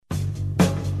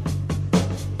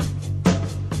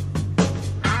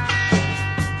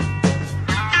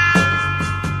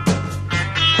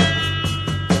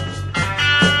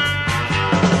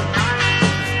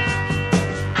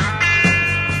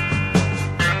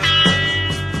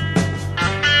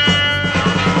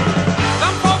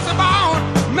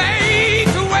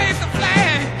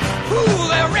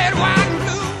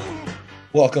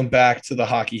Welcome back to the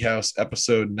Hockey House,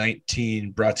 episode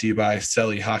 19, brought to you by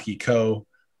Selly Hockey Co.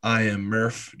 I am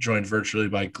Murph, joined virtually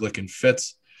by Glick and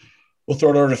Fitz. We'll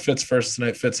throw it over to Fitz first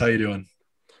tonight. Fitz, how you doing?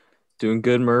 Doing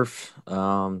good, Murph.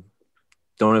 Don't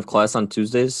have class on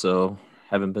Tuesdays, so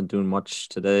haven't been doing much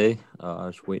today.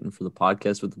 Just waiting for the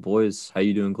podcast with the boys. How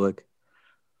you doing, Glick?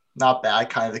 Not bad,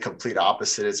 kind of the complete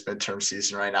opposite. It's midterm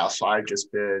season right now, so I've just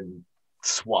been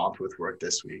swamped with work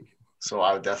this week. So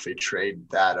I would definitely trade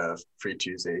that free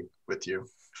Tuesday with you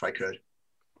if I could.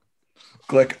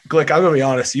 Glick, I'm gonna be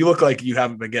honest. You look like you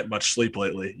haven't been getting much sleep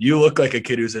lately. You look like a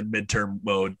kid who's in midterm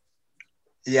mode.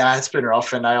 Yeah, it's been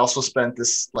rough, and I also spent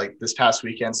this past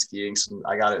weekend skiing, so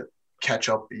I got to catch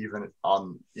up even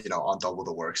on double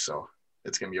the work. So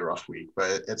it's gonna be a rough week,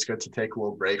 but it's good to take a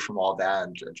little break from all that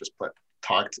and just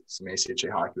talk some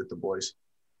ACHA hockey with the boys.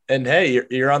 And hey,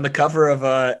 you're on the cover of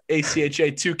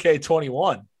ACHA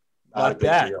 2K21. Not a big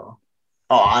bad. deal.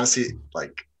 Oh, honestly,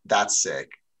 that's sick.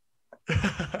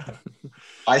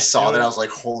 I saw that. I was like,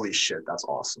 holy shit, that's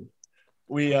awesome.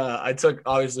 We got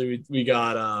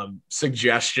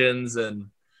suggestions, and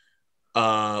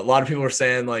a lot of people were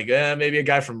saying maybe a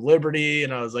guy from Liberty,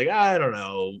 and I was like, I don't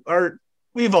know. Or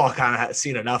we've all kind of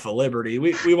seen enough of Liberty.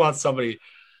 We want somebody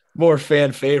more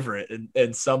fan favorite,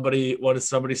 and somebody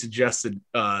suggested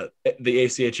the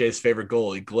ACHA's favorite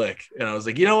goalie, Glick, and I was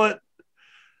like, you know what?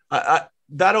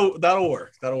 That'll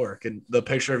work. And the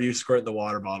picture of you squirting the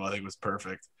water bottle, I think, was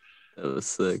perfect. That was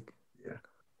sick. Yeah.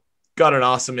 Got an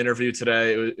awesome interview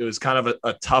today. It was kind of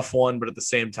a tough one, but at the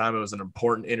same time, it was an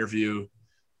important interview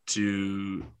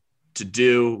to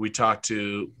do. We talked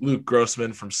to Luke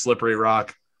Grossman from Slippery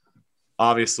Rock.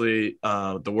 Obviously,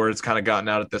 the word's kind of gotten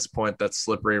out at this point that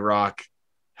Slippery Rock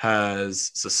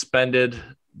has suspended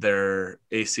their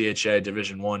ACHA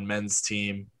Division I men's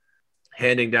team,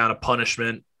 handing down a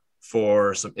punishment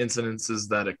for some incidences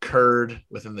that occurred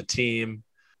within the team.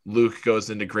 Luke goes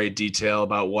into great detail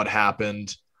about what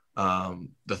happened.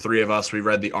 The three of us, we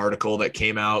read the article that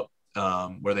came out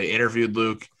where they interviewed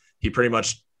Luke. He pretty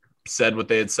much said what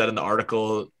they had said in the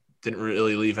article, didn't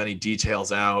really leave any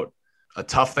details out. A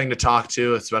tough thing to talk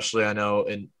to, especially I know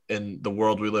in the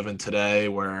world we live in today,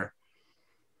 where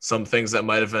some things that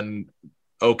might have been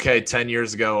okay 10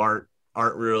 years ago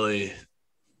aren't really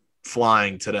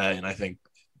flying today. And I think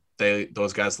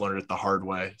those guys learned it the hard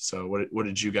way. So what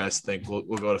did you guys think? We'll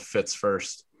go to Fitz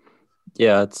first.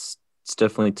 Yeah, it's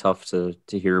definitely tough to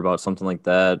hear about something like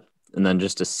that. And then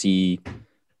just to see,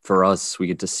 for us, we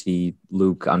get to see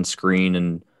Luke on screen,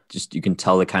 and just you can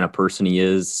tell the kind of person he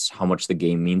is, how much the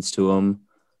game means to him.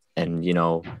 And,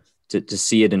 to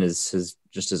see it in his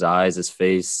eyes, his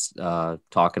face,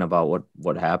 talking about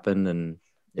what happened. And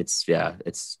it's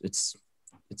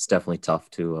definitely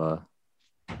tough to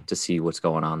see what's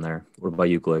going on there. What about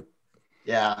you, Glick?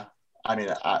 Yeah, I mean,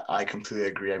 I completely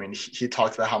agree. I mean, he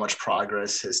talked about how much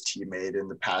progress his team made in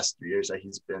the past 3 years that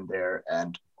he's been there,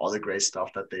 and all the great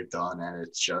stuff that they've done. And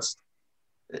it's just,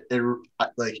 it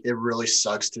really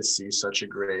sucks to see such a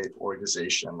great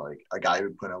organization, like a guy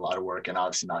who put in a lot of work, and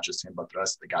obviously not just him, but the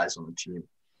rest of the guys on the team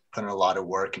put in a lot of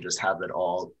work, and just have it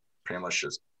all pretty much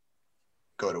just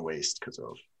go to waste because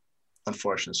of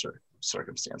unfortunate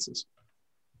circumstances.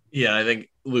 Yeah, I think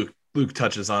Luke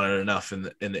touches on it enough in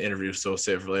the interview, so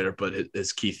save for later. But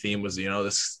his key theme was,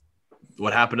 this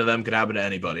what happened to them could happen to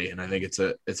anybody, and I think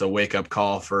it's a wake up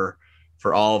call for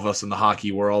all of us in the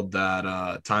hockey world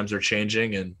that times are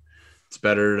changing, and it's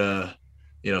better to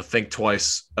think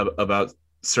twice about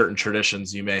certain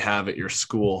traditions you may have at your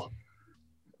school.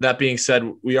 That being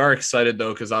said, we are excited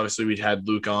though, because obviously we had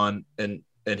Luke on, and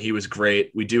he was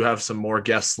great. We do have some more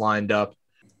guests lined up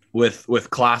with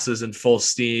classes in full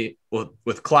steam,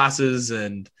 with classes,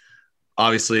 and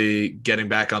obviously getting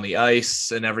back on the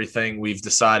ice and everything. We've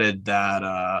decided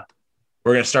that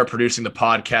we're going to start producing the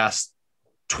podcast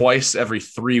twice every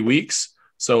 3 weeks.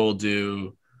 So we'll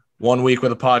do 1 week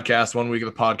with a podcast, 1 week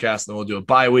of the podcast, and then we'll do a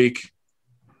bye week,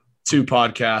 2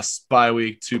 podcasts, bye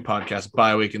week, 2 podcasts,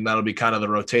 bye week. And that'll be kind of the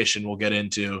rotation we'll get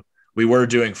into. We were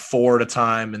doing 4 at a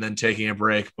time and then taking a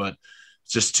break, but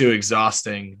it's just too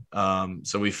exhausting.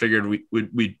 So we figured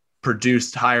we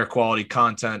produced higher quality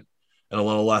content and a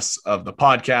little less of the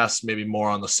podcast, maybe more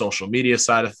on the social media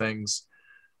side of things.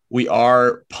 We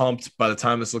are pumped. By the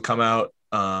time this will come out,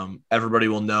 everybody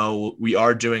will know we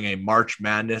are doing a March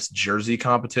Madness jersey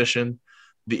competition.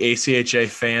 The ACHA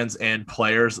fans and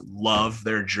players love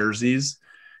their jerseys.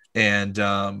 And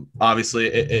obviously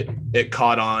it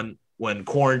caught on when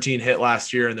quarantine hit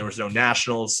last year and there was no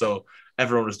nationals. So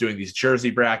everyone was doing these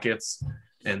jersey brackets.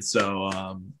 And so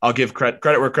I'll give credit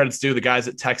where credit's due. The guys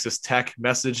at Texas Tech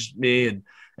messaged me and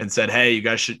and said, "Hey, you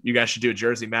guys should do a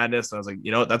Jersey Madness." And I was like,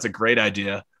 you know what, that's a great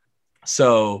idea.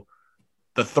 So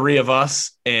the three of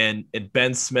us and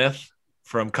Ben Smith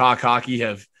from Cock Hockey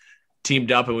have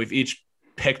teamed up, and we've each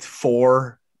picked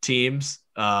 4 teams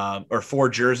or 4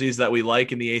 jerseys that we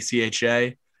like in the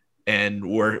ACHA, and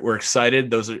we're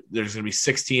excited. There's going to be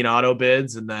 16 auto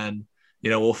bids, and then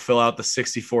we'll fill out the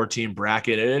 64 team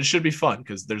bracket, and it should be fun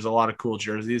because there's a lot of cool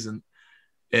jerseys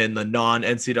in the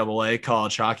non-NCAA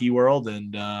college hockey world,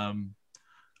 and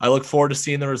I look forward to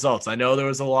seeing the results. I know there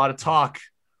was a lot of talk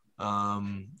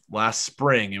last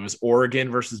spring. It was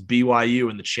Oregon versus BYU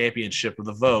in the championship of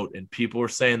the vote, and people were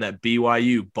saying that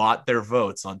BYU bought their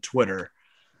votes on Twitter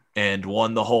and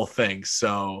won the whole thing.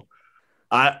 So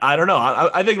I don't know.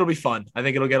 I think it'll be fun. I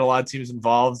think it'll get a lot of teams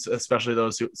involved, especially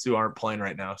those who aren't playing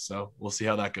right now. So we'll see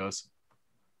how that goes.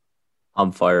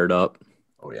 I'm fired up.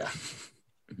 Oh yeah.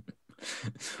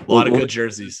 A lot of good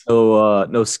jerseys.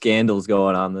 No scandals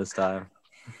going on this time.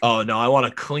 Oh no, I want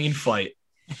a clean fight.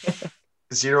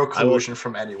 Zero collusion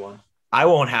from anyone. I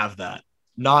won't have that.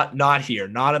 Not here.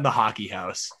 Not in the hockey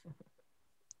house.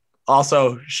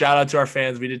 Also, shout out to our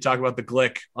fans. We did talk about the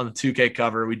Glick on the 2K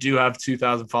cover. We do have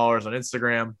 2,000 followers on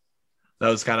Instagram. That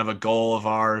was kind of a goal of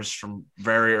ours from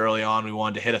very early on. We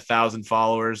wanted to hit 1,000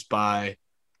 followers by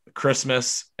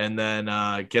Christmas, and then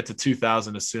get to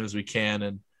 2,000 as soon as we can,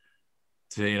 and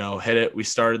to hit it. We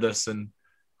started this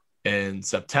in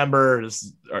September. This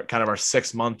is kind of our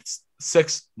 6 month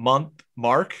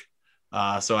mark.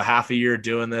 So a half a year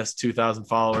doing this, 2,000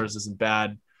 followers isn't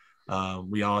bad.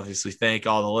 We obviously thank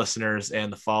all the listeners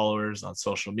and the followers on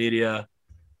social media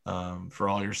for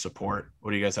all your support.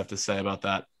 What do you guys have to say about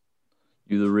that?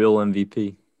 You're the real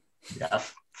MVP. Yeah,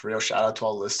 for real. Shout out to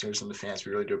all the listeners and the fans.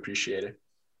 We really do appreciate it.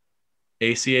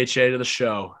 ACHA to the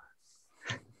show.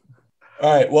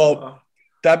 All right. Well,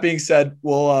 that being said,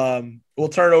 we'll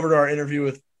turn it over to our interview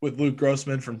with Luke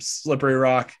Grossman from Slippery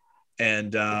Rock,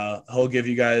 and he'll give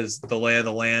you guys the lay of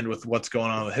the land with what's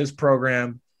going on with his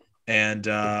program, and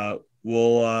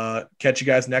we'll catch you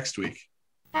guys next week.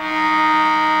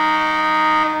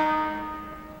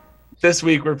 This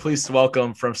week, we're pleased to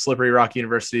welcome from Slippery Rock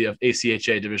University of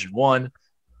ACHA Division I,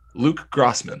 Luke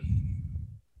Grossman.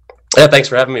 Yeah, thanks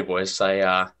for having me, boys.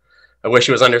 I wish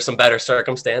it was under some better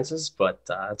circumstances, but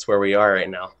that's where we are right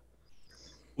now.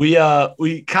 We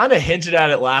kind of hinted at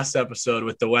it last episode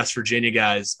with the West Virginia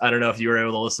guys. I don't know if you were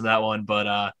able to listen to that one,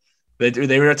 but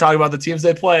they were talking about the teams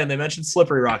they play, and they mentioned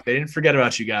Slippery Rock. They didn't forget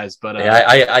about you guys, but yeah,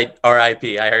 I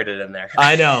RIP. I heard it in there.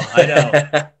 I know.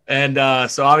 And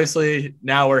so obviously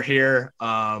now we're here.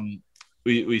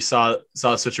 We saw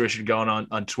a situation going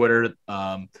on Twitter,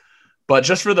 but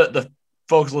just for the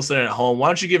folks listening at home, why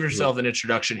don't you give yourself an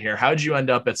introduction here? How did you end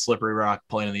up at Slippery Rock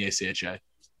playing in the ACHA?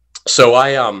 So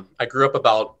I grew up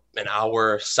about an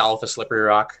hour south of Slippery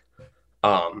Rock.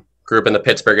 Grew up in the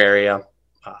Pittsburgh area.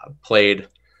 Played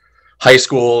high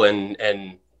school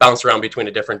and bounced around between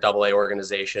the different AA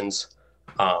organizations.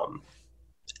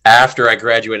 After I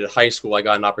graduated high school, I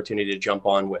got an opportunity to jump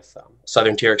on with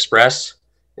Southern Tier Express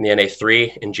in the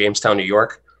NA3 in Jamestown, New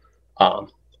York.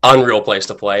 Unreal place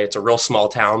to play. It's a real small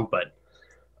town, but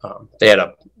they had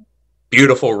a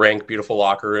beautiful rink, beautiful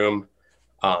locker room.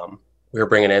 We were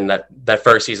bringing in that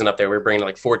first season up there. We were bringing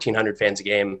like 1,400 fans a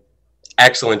game.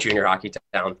 Excellent junior hockey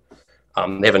town.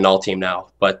 They have a null team now,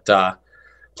 but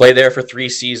played there for 3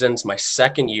 seasons. My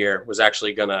second year was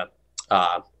actually going to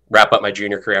wrap up my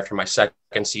junior career after my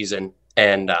second season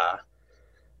and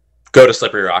go to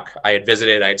Slippery Rock. I had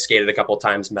visited, I had skated a couple of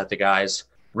times, met the guys,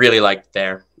 really liked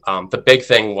there. The big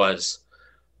thing was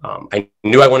I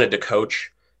knew I wanted to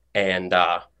coach, and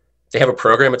they have a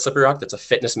program at Slippery Rock that's a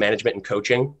fitness management and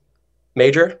coaching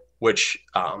major, which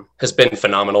has been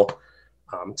phenomenal.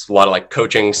 It's a lot of like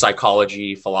coaching,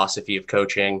 psychology, philosophy of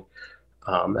coaching,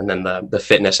 and then the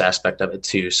fitness aspect of it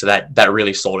too. So that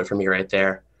really sold it for me right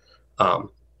there.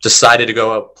 Decided to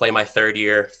go play my third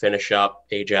year, finish up,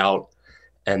 age out,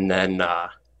 and then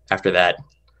after that,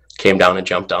 came down and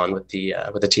jumped on with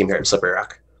the team here at Slippery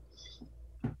Rock.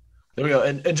 There we go.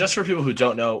 And just for people who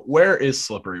don't know, where is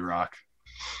Slippery Rock?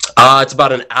 It's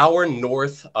about an hour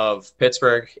north of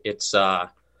Pittsburgh. It's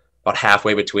about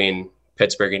halfway between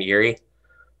Pittsburgh and Erie.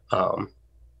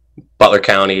 Butler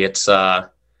County. It's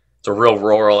a real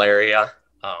rural area.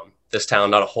 This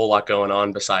town, not a whole lot going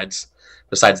on besides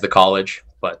the college,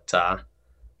 but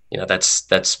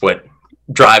that's what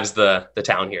drives the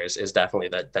town here is definitely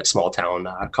that small town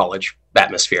college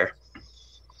atmosphere.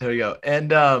 There we go.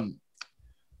 And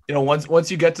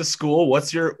once you get to school,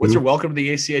 what's your welcome to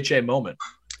the ACHA moment?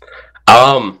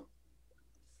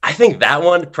 I think that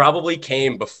one probably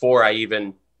came before I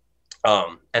even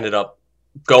ended up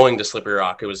going to Slippery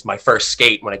Rock. It was my first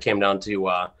skate when I came down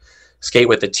to skate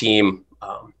with the team.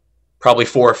 Probably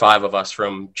 4 or 5 of us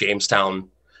from Jamestown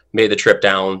made the trip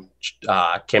down,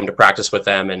 came to practice with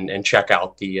them and check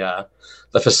out the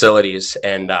facilities.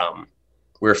 And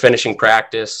we were finishing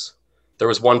practice. There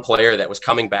was one player that was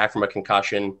coming back from a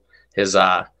concussion. His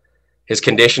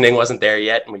conditioning wasn't there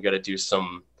yet, and we got to do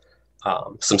some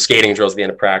skating drills at the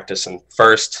end of practice. And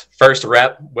first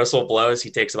rep, whistle blows.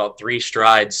 He takes about 3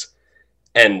 strides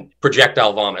and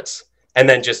projectile vomits, and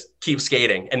then just keep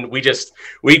skating. And we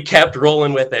kept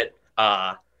rolling with it.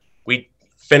 We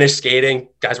finished skating.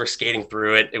 Guys were skating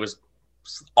through it. It was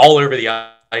all over the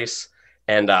ice.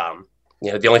 And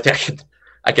the only thing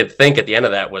I could think at the end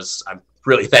of that was I'm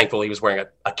really thankful he was wearing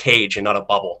a cage and not a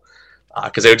bubble,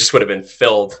 because it just would have been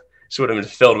filled.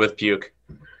 With puke.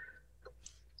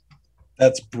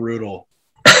 That's brutal.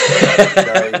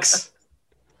 Yikes.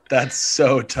 That's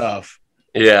so tough.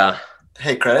 Yeah.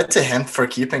 Hey, credit to him for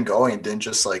keeping going and didn't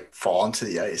just like fall into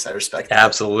the ice. I respect that.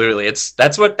 Absolutely.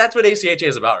 That's what ACHA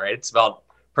is about, right? It's about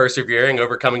persevering,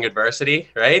 overcoming adversity,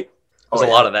 right? There's a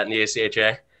lot of that in the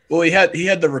ACHA. Well,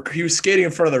 he was skating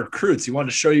in front of the recruits. He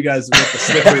wanted to show you guys what the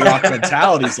Slippery Rock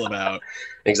mentality is about.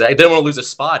 Exactly. Didn't want to lose a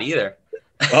spot either.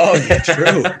 Oh, yeah,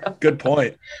 true. Good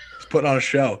point. He's putting on a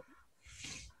show.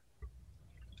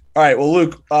 All right. Well,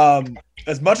 Luke,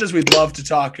 as much as we'd love to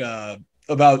talk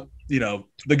about,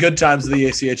 the good times of the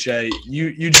ACHA,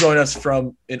 you join us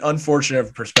from an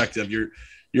unfortunate perspective. You're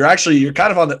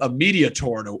kind of on a media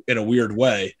tour in a weird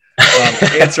way,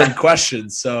 answering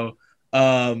questions. So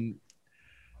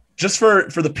just for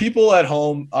the people at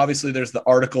home, obviously there's the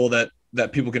article that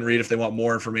people can read if they want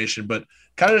more information, but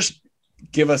kind of just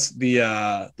give us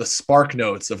the spark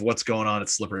notes of what's going on at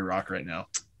Slippery Rock right now.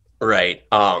 Right.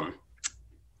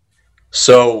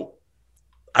 So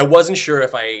I wasn't sure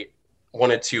if I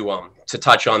wanted to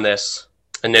touch on this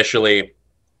initially,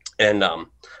 and I'm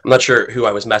not sure who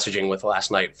I was messaging with last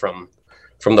night from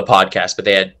the podcast, but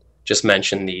they had just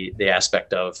mentioned the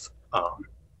aspect of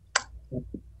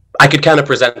I could kind of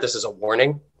present this as a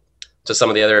warning to some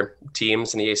of the other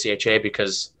teams in the ACHA,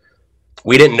 because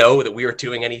we didn't know that we were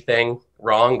doing anything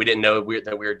wrong. We didn't know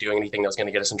that we were doing anything that was going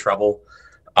to get us in trouble.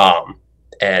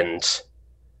 And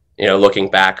looking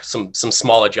back, some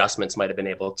small adjustments might have been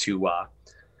able to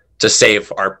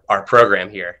save our program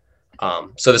here.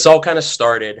 So this all kind of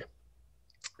started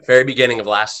very beginning of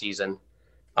last season.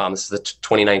 This is the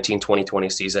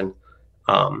 2019-2020 season.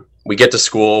 We get to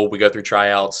school, we go through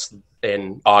tryouts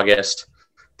in August,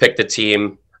 pick the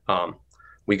team.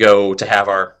 We go to have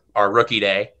our rookie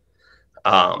day.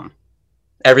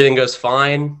 Everything goes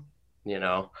fine.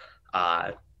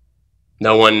 Our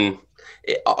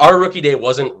rookie day there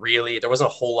wasn't a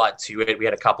whole lot to it. We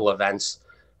had a couple events.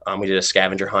 We did a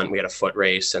scavenger hunt. We had a foot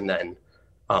race, and then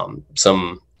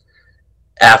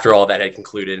after all that had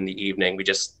concluded in the evening, we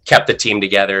just kept the team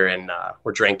together and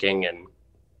we're drinking. And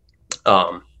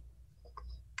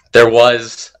there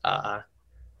was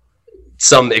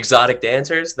some exotic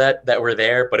dancers that were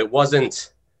there, but it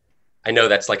wasn't. I know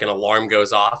that's like an alarm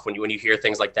goes off when you hear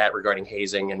things like that regarding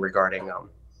hazing and regarding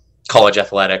college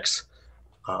athletics.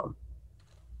 All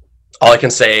I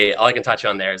can touch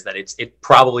on there is that it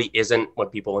probably isn't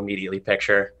what people immediately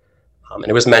picture. And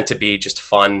it was meant to be just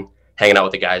fun, hanging out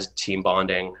with the guys, team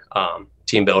bonding,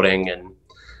 team building. And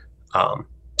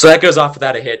so that goes off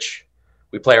without a hitch.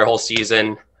 We play our whole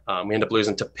season. We end up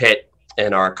losing to Pitt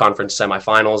in our conference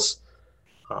semifinals.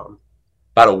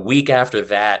 About a week after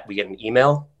that, we get an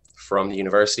email from the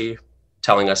university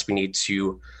telling us we need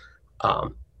to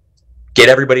get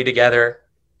everybody together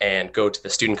and go to the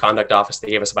student conduct office. They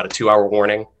gave us about a 2-hour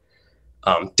warning.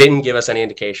 Didn't give us any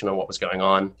indication on what was going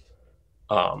on.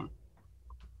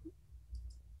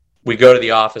 We go to the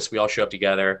office. We all show up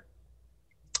together.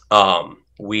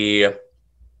 They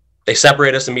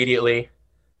separate us immediately,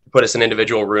 put us in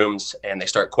individual rooms, and they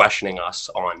start questioning us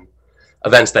on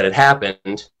events that had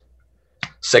happened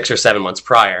 6 or 7 months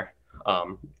prior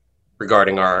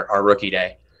regarding our rookie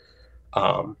day.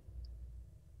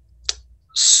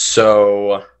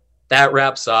 So that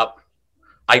wraps up.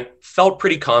 I felt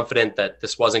pretty confident that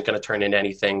this wasn't going to turn into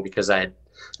anything because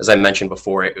as I mentioned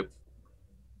before,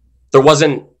 there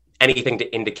wasn't anything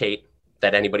to indicate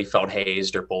that anybody felt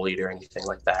hazed or bullied or anything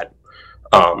like that.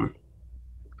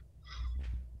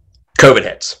 COVID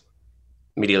hits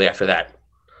immediately after that,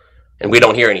 and we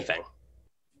don't hear anything.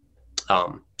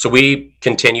 So we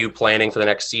continue planning for the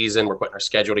next season. We're putting our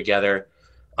schedule together.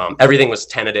 Everything was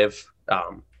tentative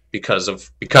because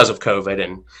of COVID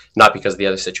and not because of the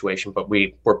other situation, but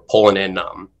we were pulling in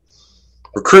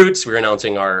recruits. We were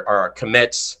announcing our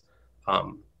commits,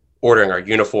 ordering our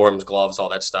uniforms, gloves, all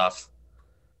that stuff.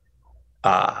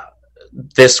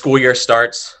 This school year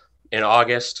starts in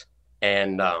August,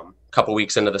 and a couple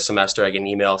weeks into the semester, I get an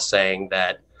email saying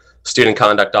that student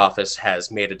conduct office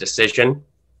has made a decision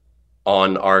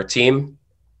on our team.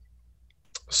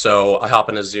 So I hop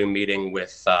in a Zoom meeting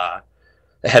with the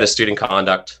head of student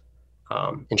conduct,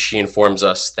 and she informs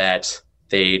us that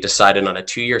they decided on a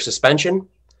 2-year suspension,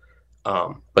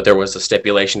 but there was a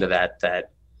stipulation to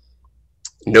that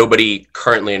nobody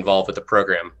currently involved with the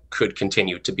program could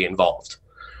continue to be involved,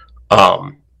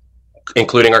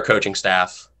 including our coaching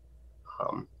staff,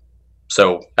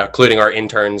 so including our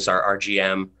interns, our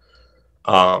GM.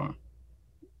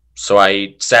 So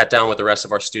I sat down with the rest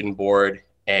of our student board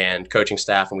and coaching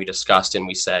staff, and we discussed, and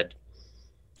we said,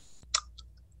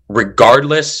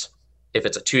 regardless if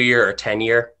it's a 2-year or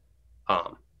 10-year,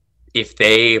 if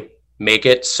they make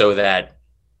it so that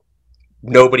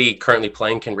nobody currently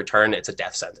playing can return, it's a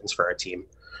death sentence for our team.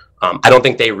 I don't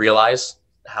think they realize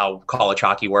how college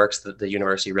hockey works, the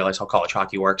university realized how college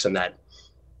hockey works, and that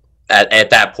at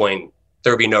that point,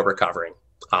 there would be no recovering.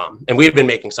 And we had been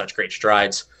making such great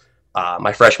strides.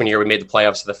 My freshman year, we made the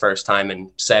playoffs for the first time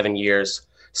in 7 years.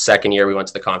 Second year, we went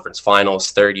to the conference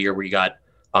finals. Third year, we got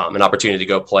an opportunity to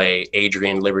go play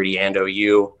Adrian, Liberty, and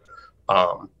OU.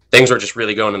 Things were just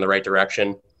really going in the right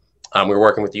direction. We were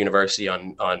working with the university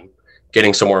on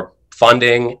getting some more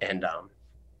funding and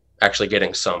actually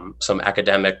getting some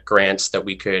academic grants that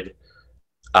we could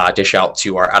dish out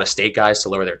to our out-of-state guys to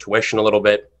lower their tuition a little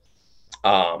bit.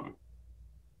 So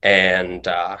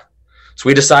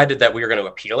we decided that we were going to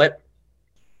appeal it.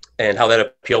 And how that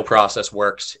appeal process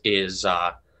works is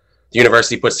the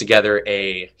university puts together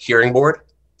a hearing board.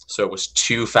 So it was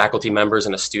 2 faculty members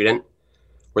and a student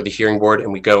were the hearing board,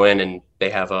 and we go in and they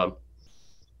have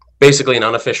basically an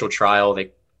unofficial trial.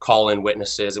 They call in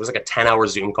witnesses. It was like a 10-hour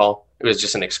Zoom call. It was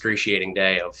just an excruciating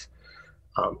day of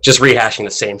just rehashing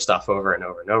the same stuff over and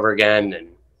over and over again. And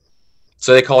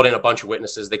so they called in a bunch of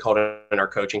witnesses. They called in our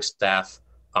coaching staff,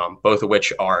 both of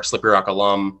which are Slippery Rock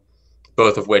alum,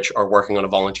 both of which are working on a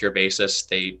volunteer basis.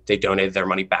 They donated their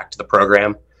money back to the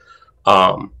program.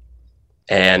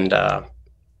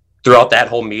 Throughout that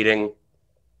whole meeting,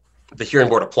 the hearing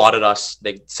board applauded us.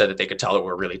 They said that they could tell that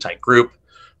we're a really tight group,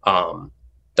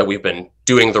 that we've been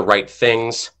doing the right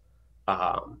things.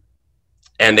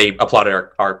 And they applauded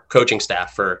our coaching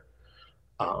staff for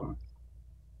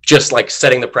just like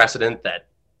setting the precedent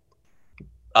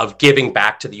of giving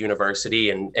back to the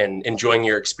university and enjoying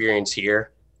your experience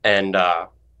here. And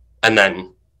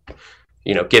then,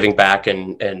 giving back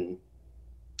and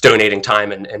donating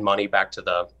time and money back to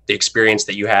the experience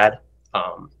that you had.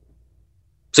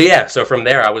 So from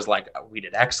there, I was like, we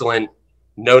did excellent.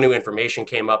 No new information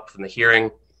came up from the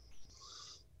hearing.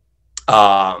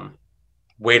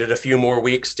 Waited a few more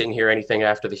weeks, didn't hear anything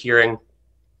after the hearing.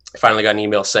 I finally got an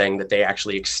email saying that they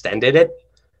actually extended it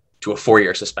to a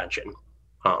 4-year suspension.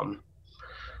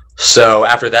 So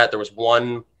after that, there was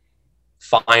one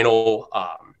final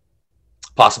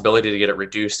possibility to get it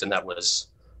reduced, and that was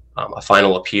a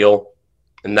final appeal.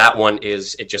 And that one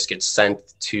is it just gets sent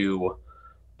to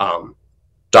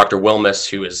Dr. Wilmus,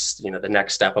 who is the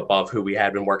next step above who we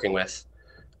had been working with,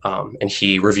 and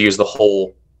he reviews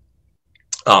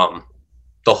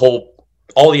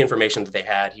all the information that they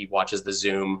had. He watches the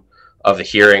Zoom of the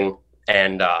hearing,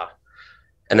 and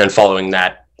then following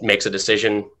that makes a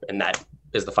decision, and that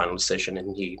is the final decision.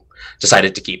 And he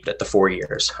decided to keep it at the 4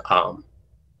 years.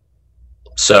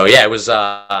 It was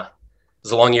a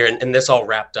long year, and this all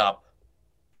wrapped up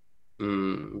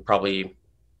probably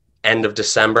end of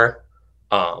December.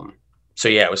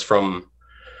 It was from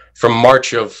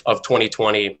March of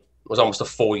 2020. It was almost a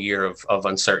full year of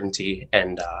uncertainty,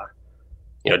 and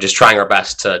just trying our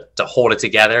best to hold it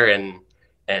together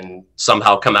and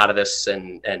somehow come out of this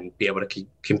and be able to keep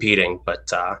competing.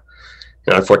 But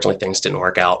unfortunately, things didn't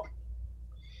work out.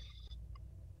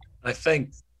 I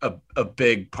think a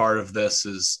big part of this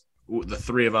is the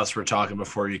 3 of us were talking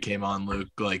before you came on, Luke.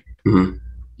 Like,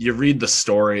 you read the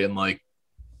story and like,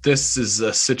 this is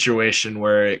a situation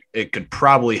where it could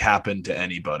probably happen to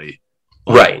anybody.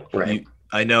 Right.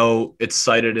 I know it's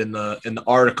cited in the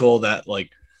article that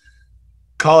like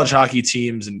college hockey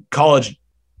teams and college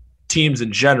teams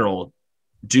in general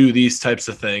do these types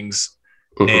of things,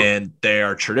 and they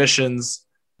are traditions,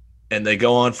 and they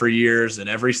go on for years. And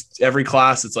every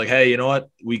class, it's like, hey, you know what,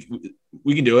 we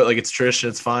can do it. Like, it's tradition,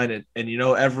 it's fine. And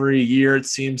every year it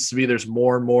seems to be there's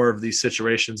more and more of these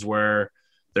situations where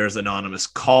there's anonymous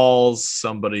calls.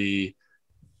 Somebody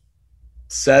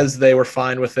says they were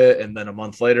fine with it, and then a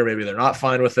month later, maybe they're not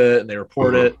fine with it, and they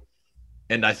report it.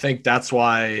 And I think that's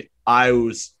why I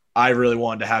really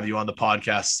wanted to have you on the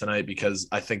podcast tonight, because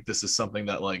I think this is something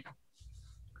that like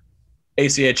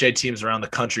ACHA teams around the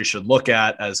country should look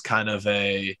at as kind of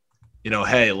a,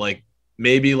 hey, like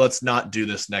maybe let's not do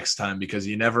this next time because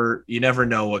you never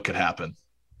know what could happen.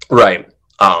 Right.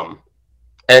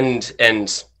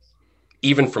 And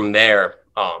even from there,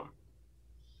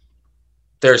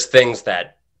 there's things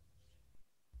that,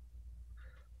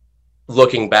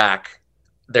 looking back,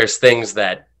 there's things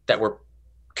that were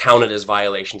counted as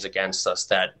violations against us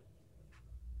that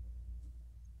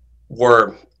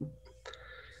were,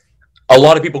 a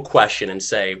lot of people question and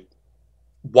say,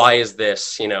 why is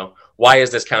this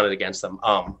counted against them?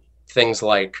 Things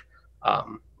like,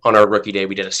 on our rookie day,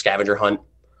 we did a scavenger hunt,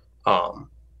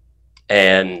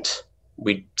 and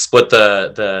we split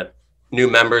the new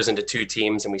members into 2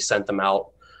 teams and we sent them out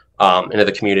into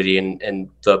the community, and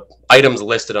the items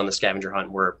listed on the scavenger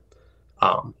hunt were,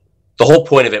 the whole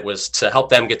point of it was to help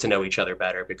them get to know each other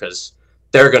better, because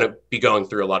they're going to be going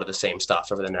through a lot of the same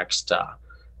stuff over the next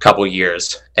couple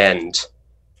years. And,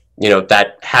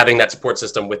 that having that support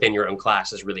system within your own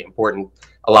class is really important.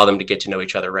 Allow them to get to know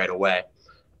each other right away.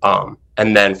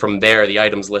 And then from there, the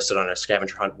items listed on a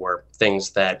scavenger hunt were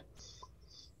things that,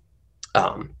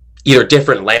 either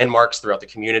different landmarks throughout the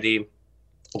community,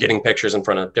 getting pictures in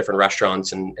front of different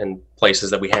restaurants and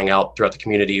places that we hang out throughout the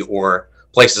community, or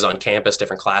places on campus,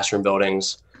 different classroom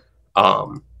buildings,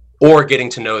 or getting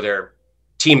to know their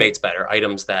teammates better,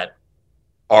 items that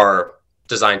are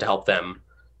designed to help them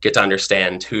get to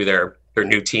understand who their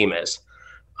new team is.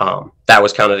 That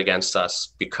was counted against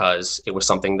us because it was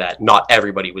something that not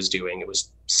everybody was doing. It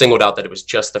was singled out that it was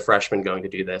just the freshmen going to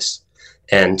do this.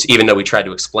 And even though we tried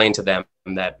to explain to them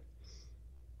that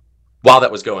while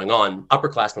that was going on,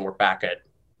 upperclassmen were back at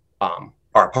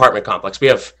our apartment complex. We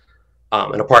have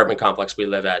an apartment complex we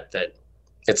live at that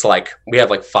it's like we have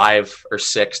like 5 or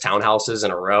 6 townhouses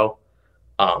in a row.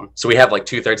 So we have like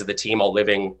 2/3 of the team all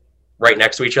living right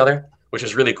next to each other, which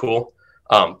is really cool.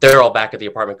 They're all back at the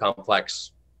apartment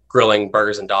complex grilling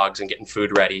burgers and dogs and getting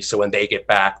food ready. So when they get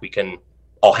back, we can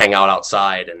all hang out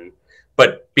outside.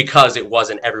 But because it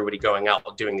wasn't everybody going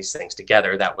out doing these things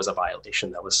together, that was a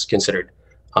violation that was considered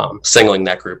singling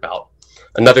that group out.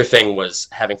 Another thing was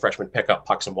having freshmen pick up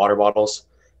pucks and water bottles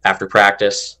after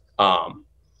practice.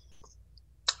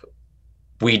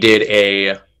 We did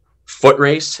a foot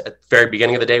race at the very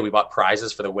beginning of the day. We bought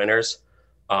prizes for the winners.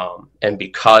 And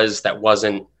because that was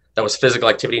physical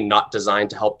activity not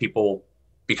designed to help people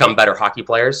become better hockey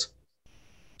players,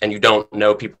 and you don't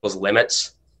know people's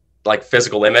limits, like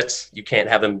physical limits, you can't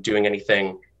have them doing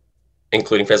anything,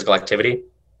 including physical activity,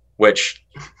 which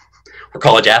we're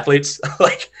college athletes.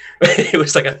 Like it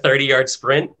was like a 30-yard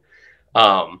sprint.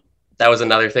 That was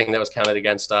another thing that was counted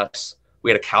against us.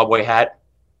 We had a cowboy hat.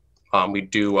 We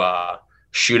do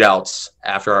shootouts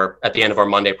at the end of our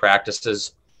Monday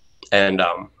practices, and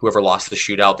whoever lost the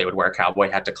shootout, they would wear a cowboy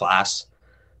hat to class.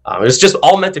 It was just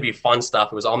all meant to be fun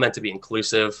stuff. It was all meant to be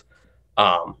inclusive,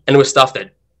 and it was stuff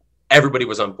that everybody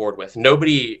was on board with.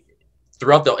 Nobody,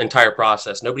 throughout the entire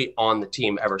process, nobody on the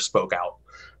team ever spoke out,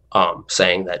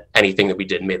 saying that anything that we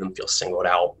did made them feel singled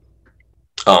out.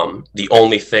 The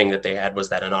only thing that they had was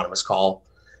that anonymous call,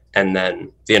 and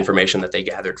then the information that they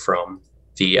gathered from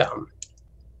the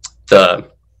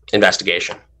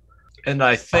investigation. And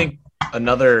I think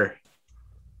another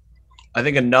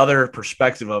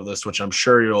perspective of this, which I'm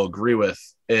sure you'll agree with,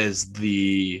 is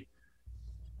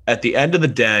at the end of the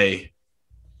day,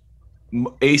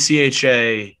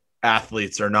 ACHA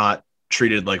athletes are not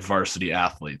treated like varsity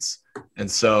athletes.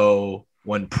 And so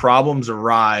when problems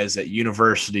arise at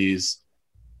universities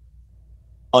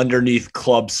underneath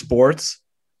club sports,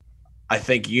 I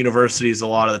think universities a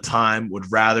lot of the time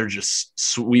would rather just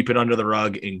sweep it under the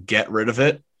rug and get rid of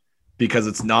it, because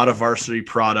it's not a varsity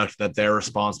product that they're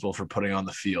responsible for putting on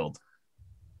the field.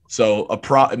 So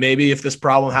maybe if this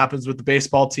problem happens with the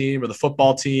baseball team or the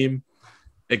football team,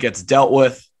 it gets dealt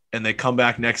with and they come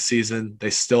back next season. They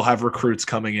still have recruits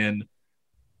coming in.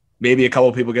 Maybe a couple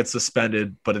of people get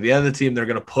suspended, but at the end of the team, they're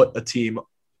going to put a team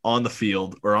on the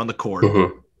field or on the court.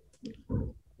 Mm-hmm.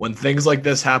 When things like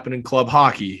this happen in club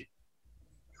hockey,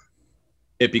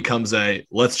 it becomes a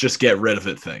let's just get rid of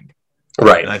it thing.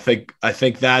 Right. And I think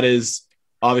that is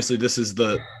obviously this is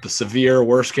the severe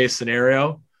worst case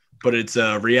scenario, but it's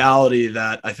a reality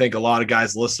that I think a lot of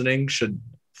guys listening should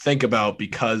think about,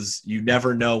 because you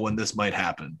never know when this might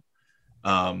happen.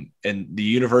 And the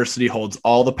university holds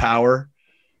all the power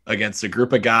against a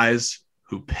group of guys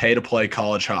who pay to play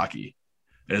college hockey.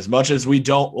 And as much as we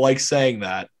don't like saying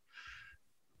that,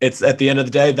 it's at the end of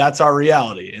the day, that's our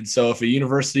reality. And so if a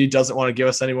university doesn't want to give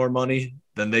us any more money,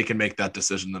 then they can make that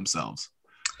decision themselves.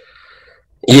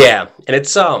 Yeah. And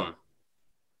it's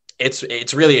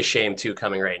really a shame too,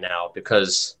 coming right now,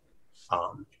 because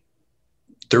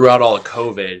throughout all of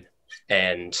COVID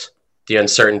and the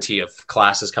uncertainty of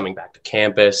classes coming back to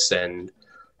campus, and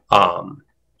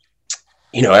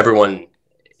everyone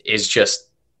is just,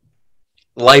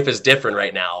 life is different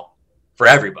right now for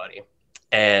everybody.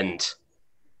 And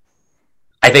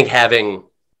I think having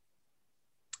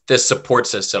this support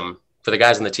system for the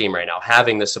guys on the team right now,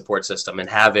 having this support system and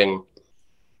having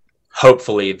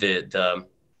hopefully the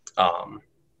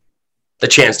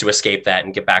chance to escape that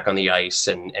and get back on the ice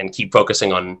and keep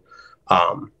focusing on,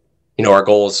 our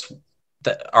goals,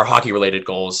 our hockey related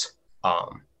goals.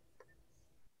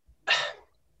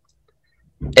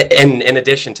 And in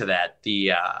addition to that,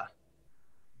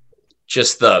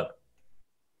 just the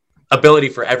ability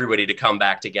for everybody to come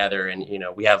back together. And,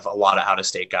 we have a lot of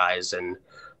out-of-state guys, and,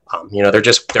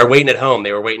 they're waiting at home.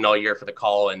 They were waiting all year for the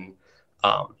call and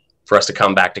for us to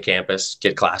come back to campus,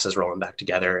 get classes rolling back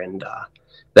together. And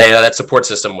that support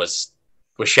system was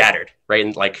shattered, right?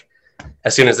 And like,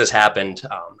 as soon as this happened,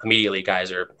 immediately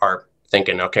guys are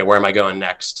thinking, okay, where am I going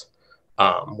next?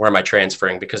 Where am I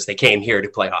transferring? Because they came here to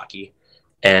play hockey.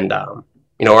 And, our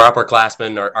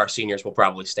upperclassmen, our seniors will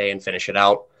probably stay and finish it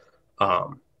out.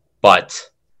 But,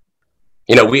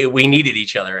 we needed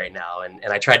each other right now.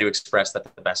 And I tried to express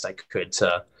that the best I could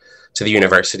to the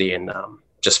university, and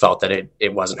just felt that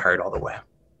it wasn't heard all the way.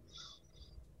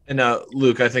 And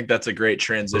Luke, I think that's a great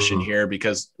transition here,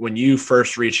 because when you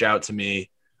first reached out to me,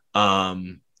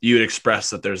 you had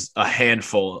expressed that there's a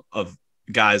handful of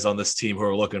guys on this team who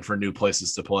are looking for new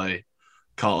places to play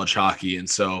college hockey. And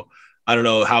so I don't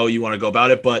know how you want to go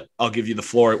about it, but I'll give you the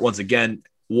floor once again.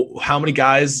 How many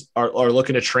guys are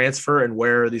looking to transfer, and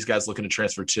where are these guys looking to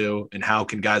transfer to, and how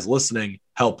can guys listening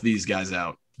help these guys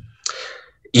out?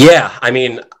 Yeah, I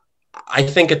mean, I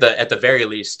think at the very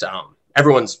least,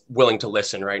 everyone's willing to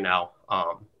listen right now.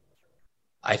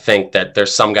 I think that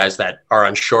there's some guys that are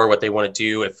unsure what they want to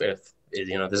do, if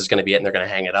this is going to be it and they're going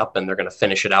to hang it up and they're going to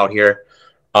finish it out here,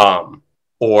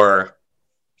 or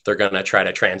they're going to try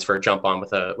to transfer, jump on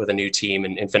with a new team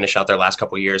and finish out their last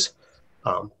couple of years.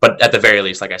 But at the very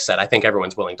least, like I said, I think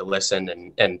everyone's willing to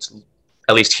listen and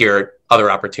at least hear other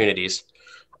opportunities.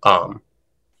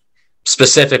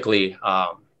 Specifically,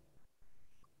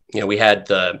 we had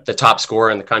the top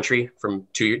scorer in the country from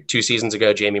two seasons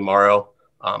ago, Jamie Morrow.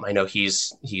 I know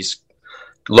he's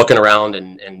looking around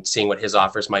and seeing what his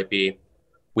offers might be.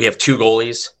 We have two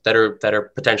goalies that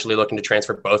are potentially looking to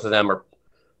transfer. Both of them are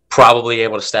probably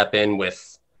able to step in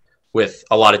with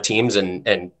a lot of teams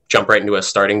and jump right into a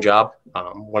starting job.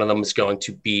 One of them is going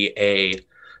to be a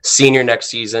senior next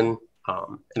season,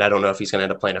 and I don't know if he's going to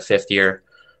end up playing a fifth year.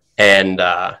 And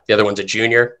the other one's a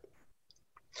junior.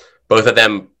 Both of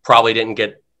them probably didn't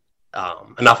get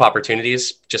enough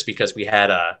opportunities just because we had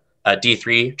a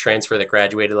D3 transfer that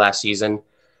graduated last season.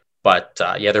 But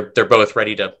they're both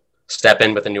ready to step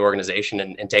in with a new organization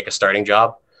and take a starting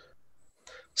job.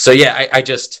 So yeah, I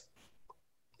just,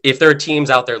 if there are teams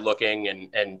out there looking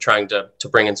and trying to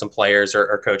bring in some players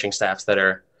or coaching staffs that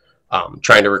are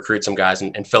trying to recruit some guys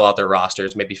and fill out their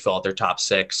rosters, maybe fill out their top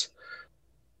six,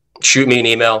 shoot me an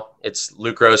email. It's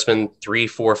Luke Grossman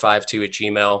 3452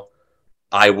 @gmail.com.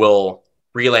 I will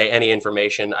relay any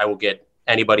information. I will get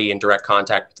anybody in direct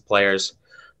contact with the players,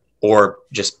 or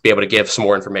just be able to give some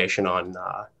more information on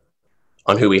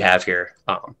who we have here.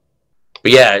 But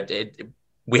yeah,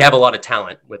 we have a lot of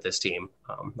talent with this team.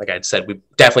 Like I said, we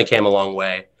definitely came a long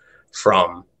way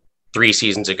from 3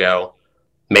 seasons ago,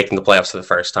 making the playoffs for the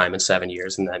first time in 7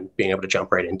 years, and then being able to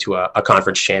jump right into a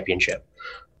conference championship.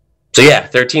 So yeah,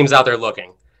 there are teams out there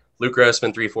looking. Luke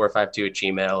Grossman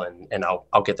 3452 @gmail.com, and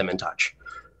I'll get them in touch.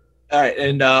 All right.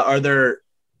 And are there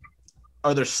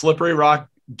Slippery Rock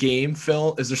game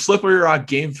film? Is there Slippery Rock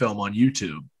game film on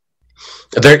YouTube?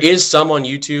 There is some on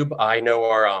YouTube. I know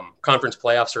our conference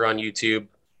playoffs are on YouTube.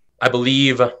 I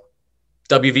believe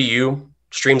WVU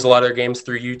streams a lot of their games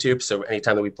through YouTube. So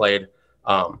anytime that we played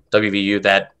WVU,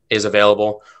 that is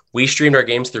available. We streamed our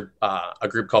games through a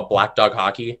group called Black Dog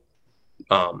Hockey.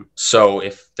 So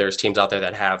if there's teams out there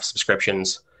that have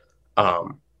subscriptions,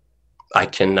 I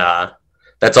can,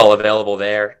 that's all available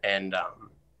there. And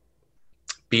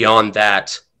beyond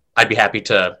that, I'd be happy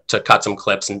to cut some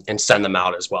clips and send them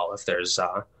out as well if there's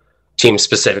teams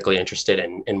specifically interested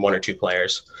in one or two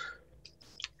players.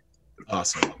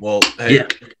 Awesome. Well, hey, yeah.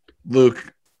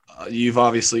 Luke, you've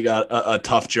obviously got a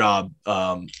tough job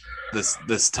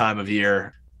this time of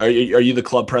year. Are you the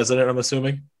club president, I'm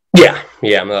assuming? Yeah,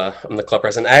 I'm the club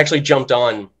president. I actually jumped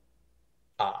on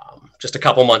just a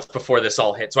couple months before this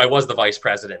all hit. So I was the vice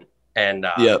president, and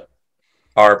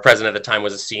our president at the time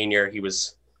was a senior. He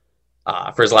was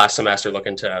for his last semester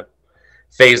looking to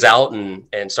phase out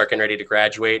and start getting ready to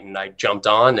graduate. And I jumped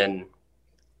on, and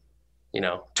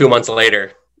 2 months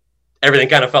later, everything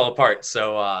kind of fell apart.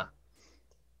 So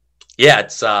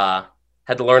it's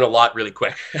had to learn a lot really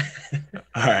quick.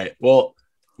 All right. Well,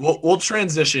 we'll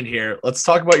transition here. Let's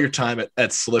talk about your time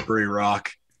at Slippery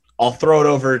Rock. I'll throw it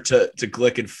over to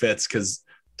Glick and Fitz because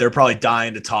they're probably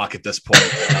dying to talk at this point.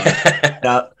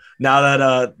 Now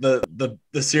that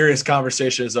the serious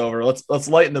conversation is over, let's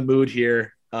lighten the mood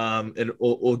here, and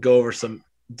we'll go over some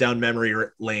down memory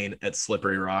lane at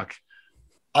Slippery Rock.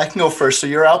 I can go first. So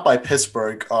you're out by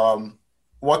Pittsburgh.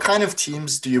 What kind of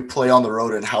teams do you play on the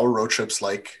road, and how are road trips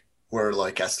were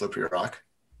at Slippery Rock?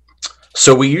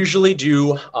 So we usually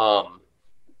do 4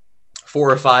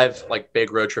 or 5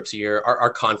 big road trips a year. Our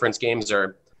conference games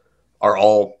are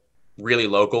all really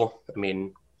local. I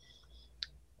mean,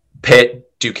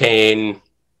 Pitt, Duquesne,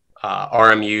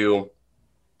 RMU,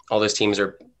 all those teams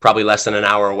are probably less than an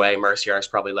hour away. Mercier is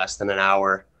probably less than an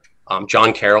hour.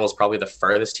 John Carroll is probably the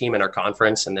furthest team in our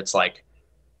conference, and it's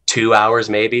 2 hours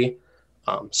maybe.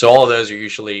 So all of those are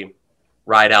usually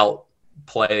ride out,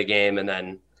 play the game, and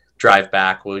then drive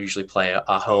back. We'll usually play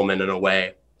a home and an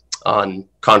away on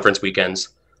conference weekends.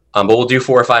 But we'll do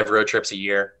 4 or 5 road trips a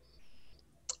year.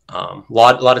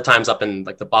 Lot of times up in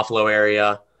the Buffalo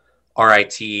area,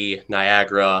 RIT,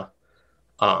 Niagara.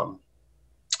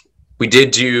 We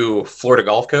did do Florida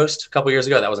Gulf Coast a couple years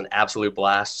ago. That was an absolute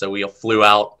blast. So we flew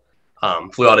out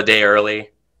a day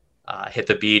early, hit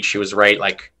the beach. It was right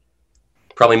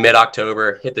probably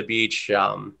mid-October, hit the beach,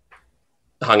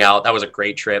 hung out. That was a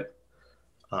great trip.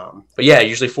 But yeah,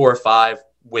 usually 4 or 5.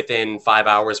 Within 5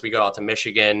 hours, we go out to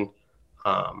Michigan.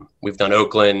 We've done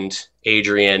Oakland,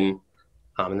 Adrian,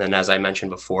 and then as I mentioned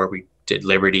before, we did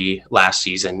Liberty last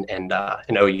season and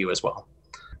OU as well.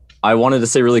 I wanted to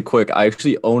say really quick, I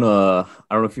actually own I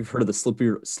don't know if you've heard of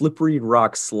the Slippery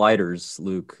Rock Sliders,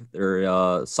 Luke. They're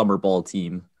a summer ball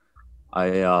team.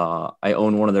 I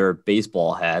own one of their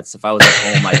baseball hats. If I was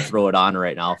at home, I'd throw it on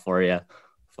right now for you.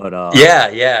 But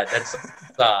yeah, that's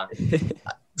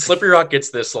Slippery Rock gets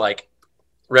this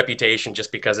reputation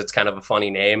just because it's kind of a funny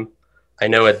name. I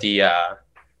know at the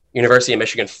University of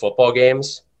Michigan football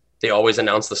games, they always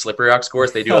announce the Slippery Rock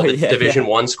scores. They do all the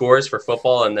Division I scores for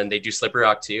football, and then they do Slippery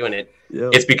Rock too. And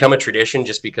it's become a tradition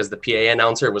just because the PA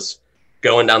announcer was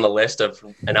going down the list of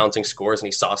announcing scores, and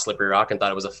he saw Slippery Rock and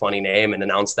thought it was a funny name and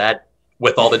announced that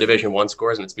with all the Division I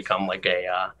scores, and it's become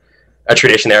a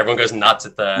tradition there. Everyone goes nuts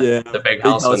at the big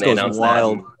house when they announce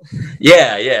wild. That.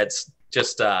 Yeah, it's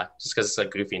just because it's a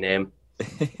goofy name.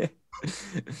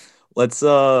 Let's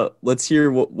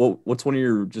hear what's one of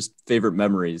your just favorite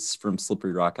memories from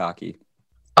Slippery Rock hockey,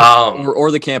 or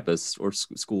the campus or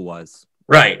school wise.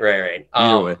 Right.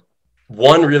 Either way.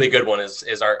 One really good one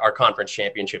is our conference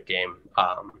championship game.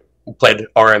 We played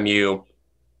RMU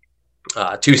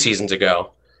 2 seasons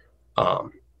ago,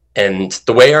 and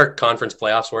the way our conference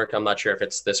playoffs work, I'm not sure if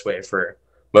it's this way for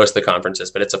most of the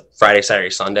conferences, but it's a Friday, Saturday,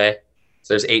 Sunday.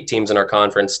 So there's 8 teams in our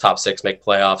conference. Top 6 make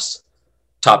playoffs.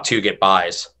 Top 2 get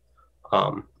buys.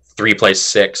 3 plays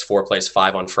 6, 4 plays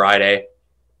 5 on Friday.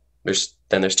 There's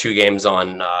 2 games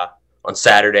on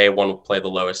Saturday. 1 will play the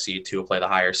lowest seed, 2 will play the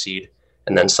higher seed,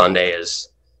 and then Sunday is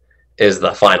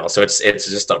the final. So it's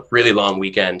just a really long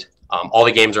weekend. All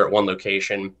the games are at one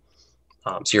location,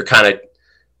 so you're kind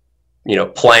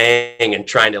of playing and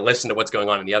trying to listen to what's going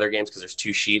on in the other games because there's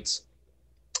 2 sheets.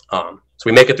 So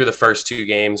we make it through the first 2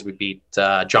 games. We beat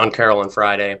John Carroll on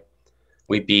Friday.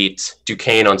 We beat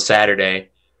Duquesne on Saturday.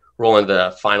 Roll into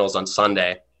the finals on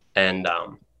Sunday, and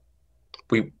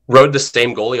we rode the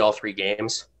same goalie all 3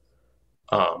 games.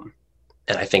 And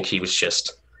I think he was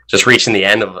just reaching the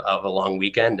end of a long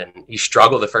weekend, and he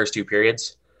struggled the first 2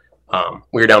 periods.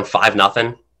 We were down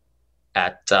 5-0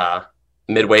 at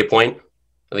midway point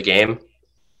of the game,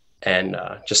 and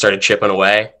just started chipping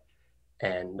away,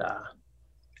 and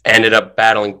ended up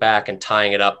battling back and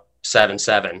tying it up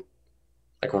 7-7,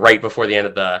 right before the end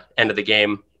of the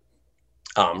game.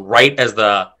 Right as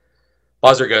the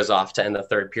buzzer goes off to end the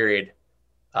 3rd period,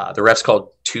 the refs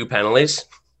called 2 penalties.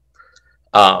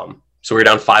 So we were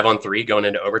down 5-on-3 going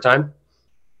into overtime,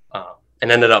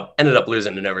 and ended up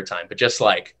losing in overtime. But just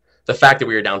the fact that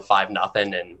we were down 5-0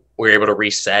 and we were able to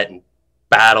reset and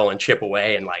battle and chip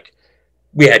away, and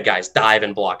we had guys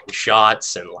diving, blocking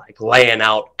shots, and laying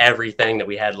out everything that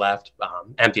we had left,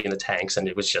 emptying the tanks, and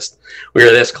it was just we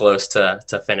were this close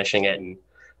to finishing it and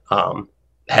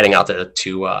heading out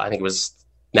to I think it was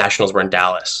Nationals were in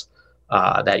Dallas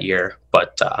that year,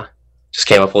 but just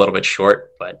came up a little bit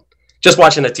short. But just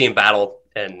watching the team battle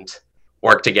and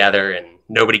work together, and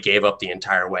nobody gave up the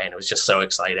entire way, and it was just so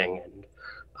exciting.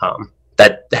 And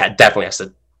that definitely has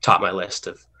to top my list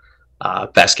of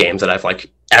best games that I've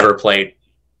like ever played,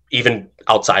 even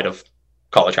outside of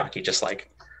college hockey. Just like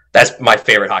that's my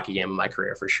favorite hockey game of my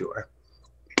career for sure.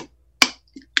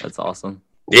 That's awesome.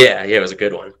 Yeah, it was a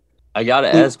good one. I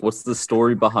gotta ask, what's the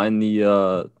story behind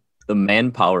the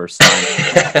manpower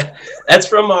sign? That's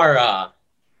from our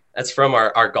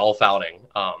golf outing.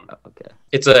 Okay.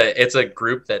 It's a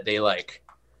group that they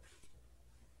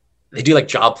do like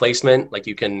job placement. Like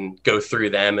you can go through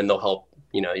them and you'll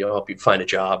help you find a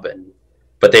job.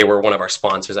 But they were one of our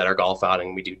sponsors at our golf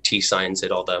outing. We do tee signs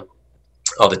at all the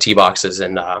tee boxes,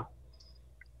 and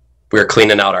we were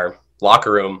cleaning out our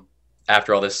locker room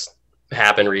after all this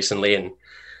happened recently, and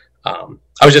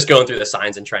I was just going through the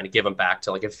signs and trying to give them back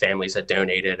to like if families had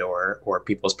donated or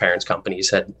people's parents'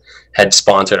 companies had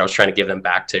sponsored. I was trying to give them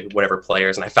back to whatever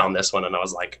players, and I found this one, and I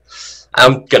was like,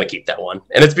 I'm gonna keep that one.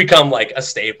 And it's become like a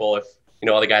staple. If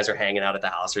all the guys are hanging out at the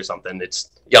house or something, it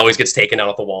always gets taken out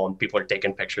of the wall, and people are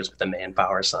taking pictures with the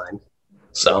manpower sign.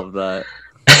 So love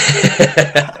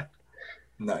that.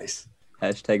 Nice.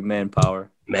 Hashtag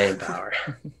manpower. Manpower.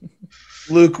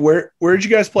 Luke, where did you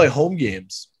guys play home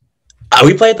games?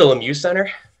 We play at the Lemieux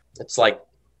Center. It's like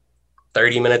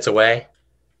 30 minutes away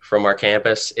from our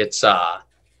campus. It's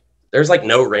there's like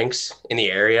no rinks in the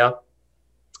area.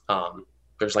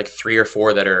 There's like 3 or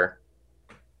 4 that are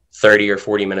 30 or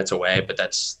 40 minutes away, but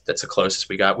that's the closest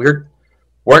we got. We were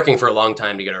working for a long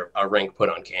time to get a rink put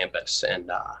on campus,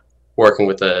 and working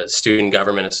with the Student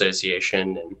Government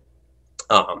Association, and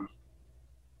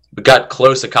we got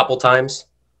close a couple times.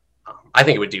 I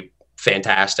think it would do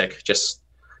fantastic just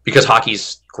because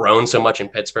hockey's grown so much in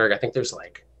Pittsburgh. I think there's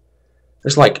like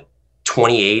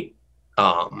 28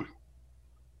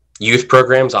 youth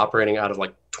programs operating out of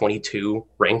like 22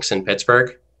 rinks in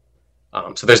Pittsburgh.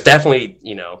 So there's definitely,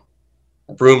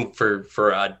 room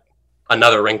for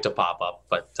another rink to pop up,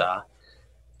 but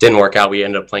didn't work out. We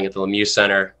ended up playing at the Lemieux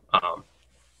Center.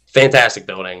 Fantastic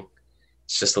building.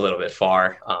 It's just a little bit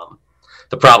far.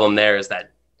 The problem there is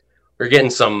that we're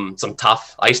getting some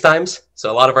tough ice times.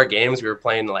 So a lot of our games, we were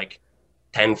playing like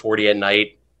 10:40 at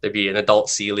night. There'd be an adult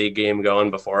C League game going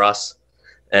before us.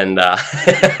 And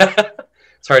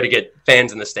it's hard to get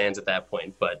fans in the stands at that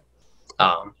point. But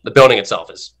the building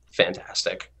itself is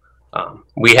fantastic.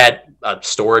 We had a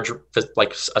storage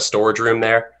room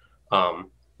there.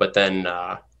 But then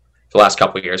for the last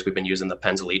couple of years, we've been using the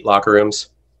Pens Elite locker rooms.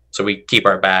 So we keep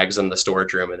our bags in the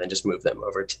storage room and then just move them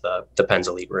over to the Pens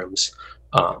Elite rooms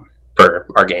for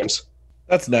our games.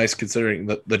 That's nice considering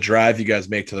the drive you guys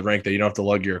make to the rink that you don't have to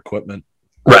lug your equipment.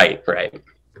 Right.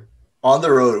 On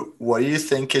the road, what do you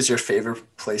think is your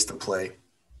favorite place to play?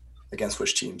 Against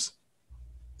which teams?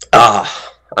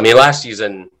 Last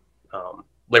season,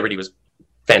 Liberty was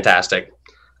fantastic.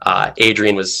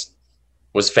 Adrian was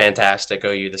fantastic.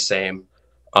 OU the same.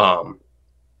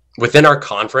 Within our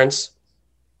conference,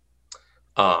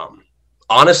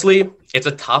 honestly, it's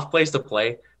a tough place to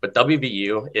play, but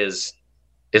WVU is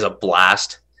a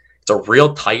blast. It's a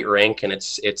real tight rink, and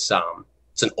it's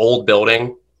an old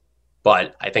building,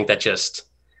 but I think that just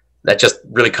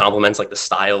really complements like the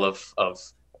style of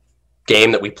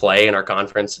game that we play in our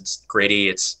conference. It's gritty,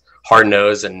 it's hard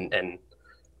nosed, and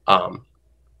a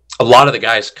lot of the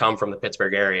guys come from the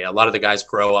Pittsburgh area. A lot of the guys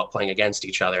grow up playing against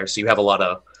each other, so you have a lot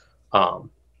of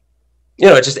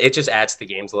it just adds to the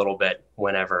games a little bit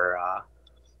whenever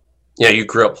you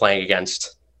grew up playing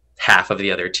against half of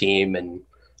the other team, and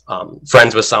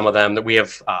friends with some of them. That we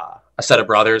have a set of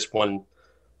brothers. One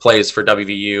plays for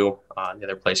WVU, the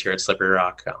other plays here at Slippery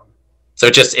Rock. So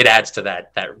it adds to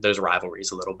those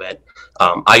rivalries a little bit.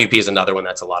 IUP is another one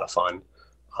that's a lot of fun,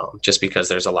 just because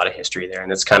there's a lot of history there,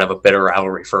 and it's kind of a bitter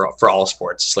rivalry for all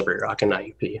sports, Slippery Rock and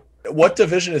IUP. What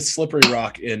division is Slippery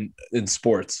Rock in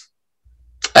sports?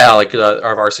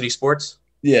 Our varsity sports?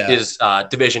 Yeah. Is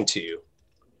Division II.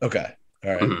 Okay.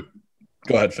 All right. Mm-hmm.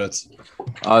 Go ahead, Fitz.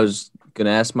 I was gonna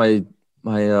ask my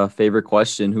favorite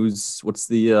question. What's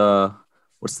the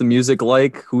music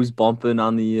like? Who's bumping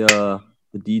on the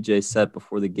DJ set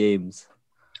before the games?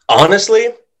 Honestly,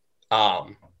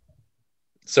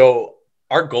 so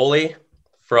our goalie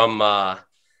from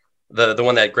the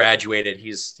one that graduated,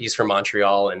 he's from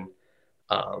Montreal, and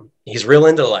he's real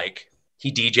into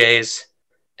he DJs,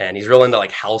 and he's real into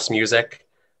house music,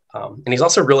 and he's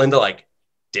also real into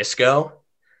disco.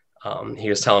 He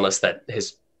was telling us that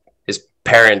his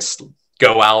parents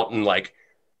go out and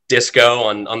disco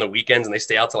on the weekends, and they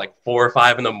stay out till 4 or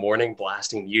 5 in the morning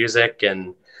blasting music.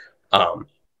 And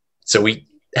so we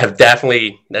have that's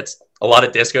a lot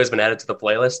of disco has been added to the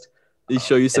playlist. Did he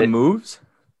show you some moves?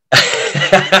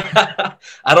 I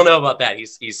don't know about that.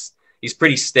 He's he's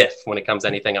pretty stiff when it comes to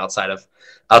anything outside of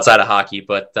hockey.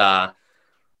 But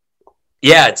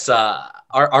yeah, it's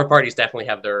our parties definitely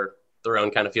have their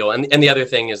own kind of feel. And the other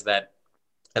thing is that,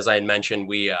 as I had mentioned,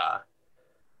 we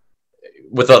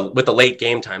with the late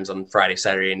game times on Friday,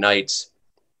 Saturday nights,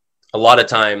 a lot of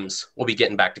times we'll be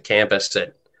getting back to campus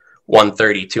at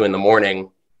 1:30, 2 in the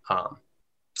morning.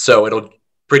 So it'll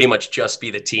pretty much just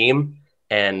be the team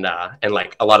and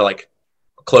like a lot of like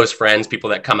close friends, people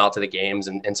that come out to the games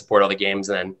and support all the games.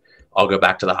 And then I'll go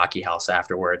back to the hockey house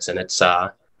afterwards. And it's,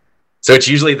 so it's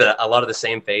usually a lot of the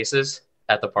same faces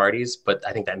at the parties, but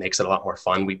I think that makes it a lot more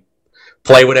fun. We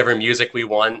play whatever music we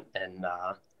want,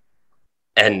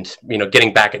 and you know,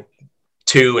 getting back at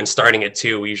 2 and starting at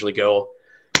 2, we usually go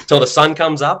till the sun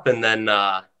comes up, and then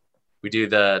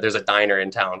there's a diner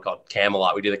in town called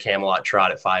Camelot. We do the Camelot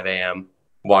trot at 5 a.m.,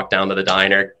 walk down to the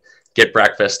diner, get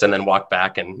breakfast, and then walk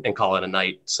back and call it a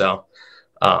night. So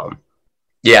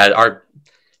yeah,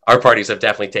 our parties have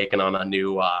definitely taken on a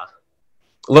new a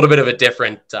little bit of a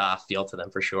different feel to them,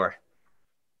 for sure.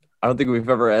 I don't think we've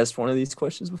ever asked one of these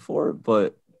questions before,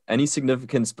 but any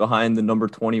significance behind the number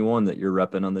 21 that you're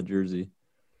repping on the jersey?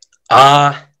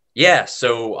 Yeah.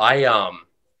 So I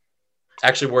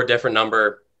actually wore a different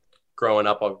number growing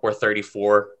up. I wore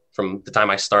 34 from the time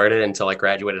I started until I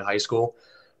graduated high school.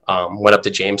 Went up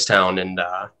to Jamestown, and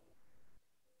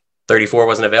 34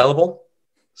 wasn't available.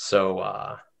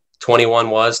 So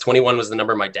 21 was the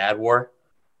number my dad wore.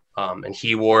 And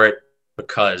he wore it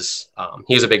because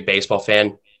he was a big baseball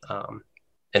fan.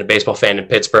 And a baseball fan in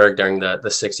Pittsburgh during the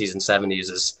 60s and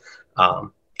 70s is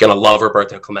going to love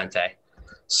Roberto Clemente.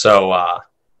 So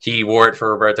he wore it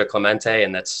for Roberto Clemente,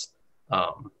 and that's,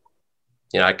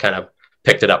 I kind of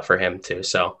picked it up for him too.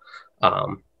 So,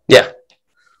 yeah,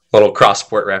 little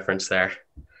cross-sport reference there.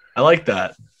 I like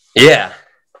that. Yeah.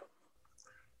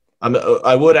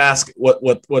 I would ask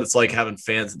what it's like having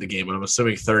fans at the game, but I'm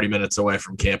assuming 30 minutes away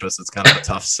from campus, it's kind of a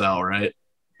tough sell, right?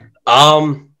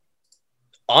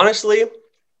 Honestly,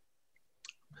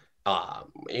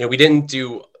 we didn't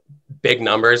do big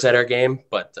numbers at our game,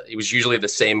 but it was usually the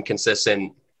same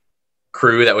consistent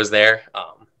crew that was there.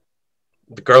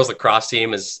 The girls lacrosse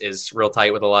team is real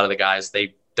tight with a lot of the guys.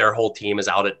 Their whole team is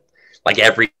out at like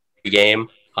every game.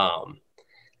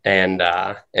 And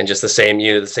just the same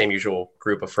usual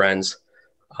group of friends.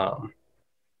 And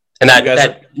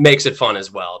that makes it fun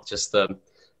as well. Just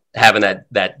having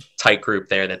that tight group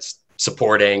there that's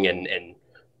supporting and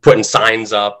putting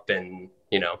signs up and,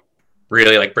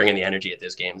 really like bringing the energy at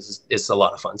those games is a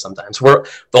lot of fun sometimes. The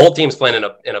whole team's playing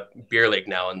in a beer league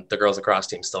now, and the girls lacrosse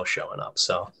team's still showing up.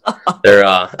 So they're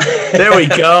there we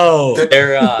go.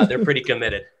 They're pretty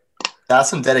committed. That's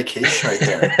some dedication right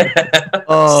there.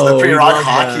 Oh, Slippery Rock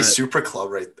Hockey Super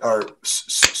Club, or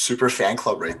Super Fan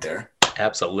Club right there.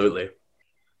 Absolutely.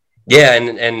 Yeah,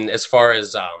 and as far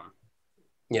as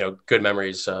good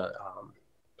memories,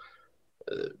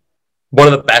 one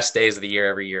of the best days of the year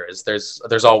every year is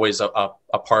there's always a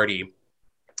party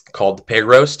called the Pig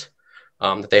Roast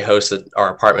that they host at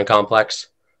our apartment complex.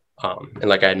 And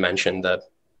like I had mentioned,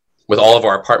 with all of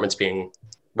our apartments being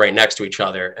right next to each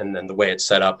other, and then the way it's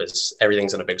set up is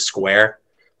everything's in a big square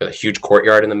with a huge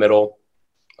courtyard in the middle,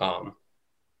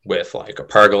 with like a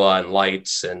pergola and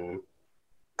lights, and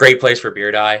great place for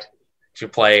beer die. You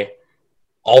play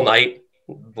all night.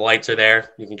 The lights are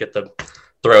there. You can get the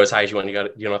throw as high as you want. You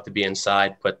don't have to be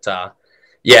inside. But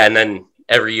yeah, and then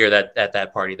every year at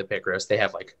that party, the Pig Roast, they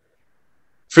have like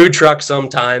food trucks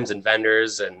sometimes and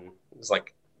vendors, and it's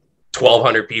like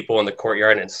 1,200 people in the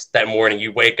courtyard. And it's that morning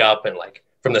you wake up, and like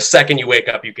from the second you wake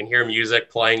up, you can hear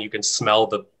music playing, you can smell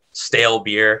the stale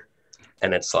beer,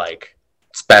 and it's like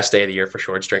it's best day of the year for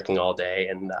sure. It's drinking all day,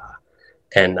 and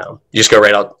you just go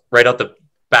right out the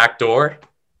back door,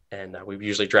 and we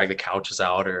usually drag the couches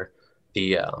out, or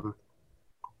the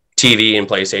TV and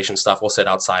PlayStation stuff. We'll sit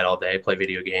outside all day, play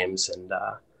video games, and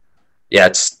yeah,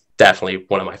 it's definitely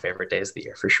one of my favorite days of the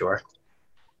year for sure.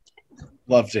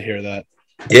 Love to hear that.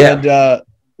 Yeah. And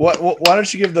why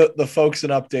don't you give the folks an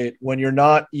update when you're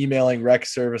not emailing rec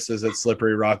services at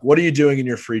Slippery Rock? What are you doing in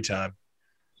your free time?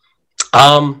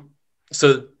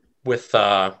 So with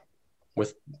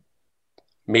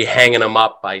me hanging them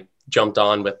up, I jumped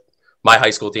on with my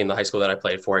high school team, the high school that I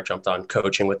played for. I jumped on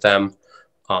coaching with them.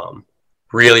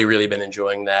 Really, really been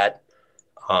enjoying that.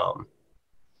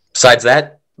 Besides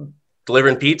that,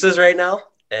 delivering pizzas right now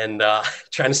and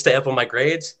trying to stay up on my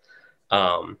grades.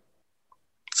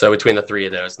 So between the three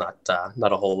of those, not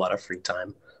a whole lot of free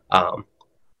time.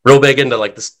 Real big into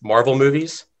like the Marvel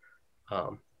movies.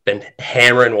 Been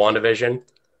hammering WandaVision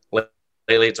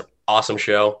lately. It's an awesome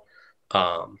show.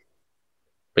 But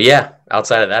yeah,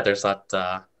 outside of that, there's not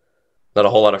not a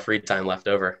whole lot of free time left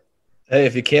over. Hey,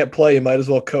 if you can't play, you might as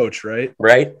well coach, right?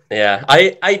 Right? Yeah.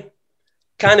 I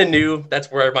kind of knew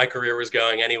that's where my career was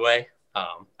going anyway.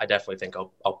 I definitely think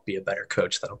I'll be a better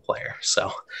coach than a player.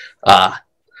 So,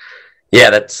 yeah,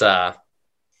 that's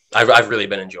I've really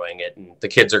been enjoying it, and the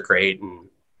kids are great, and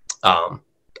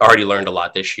already learned a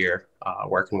lot this year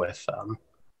working with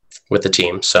the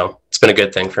team. So it's been a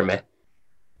good thing for me.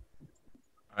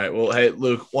 All right. Well, hey,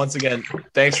 Luke, once again,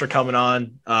 thanks for coming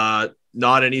on.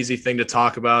 Not an easy thing to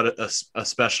talk about,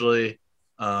 especially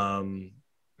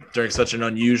during such an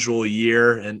unusual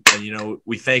year. And,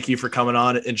 we thank you for coming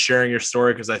on and sharing your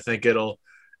story, because I think it'll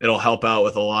help out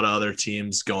with a lot of other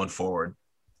teams going forward.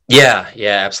 Yeah,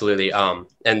 absolutely.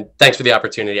 And thanks for the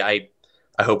opportunity. I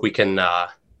hope we can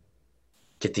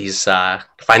get these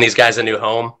find these guys a new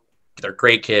home. They're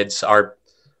great kids. Our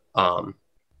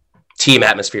team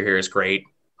atmosphere here is great.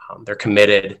 They're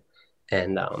committed,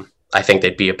 and I think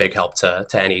they'd be a big help to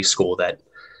any school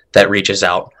that reaches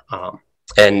out.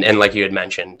 And like you had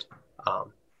mentioned,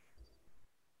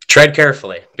 tread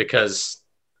carefully, because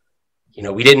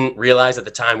we didn't realize at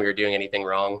the time we were doing anything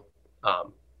wrong.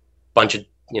 Bunch of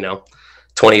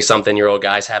 20-something-year-old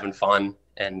guys having fun,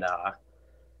 and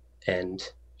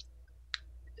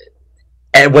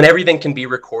when everything can be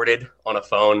recorded on a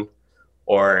phone,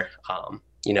 or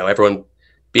everyone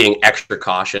being extra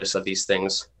cautious of these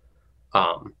things,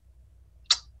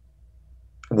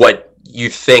 what you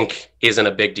think isn't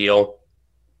a big deal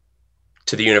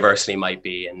to the university might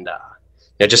be. And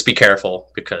just be careful,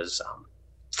 because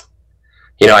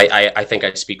I think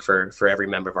I speak for every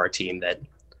member of our team that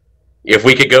if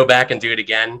we could go back and do it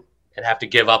again and have to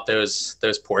give up those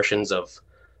portions of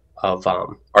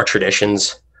our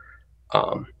traditions,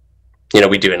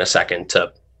 we do in a second,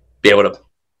 to be able to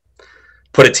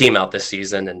put a team out this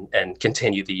season and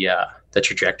continue the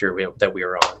trajectory that we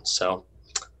were on. So,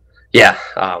 yeah,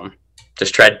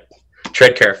 just tread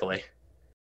carefully.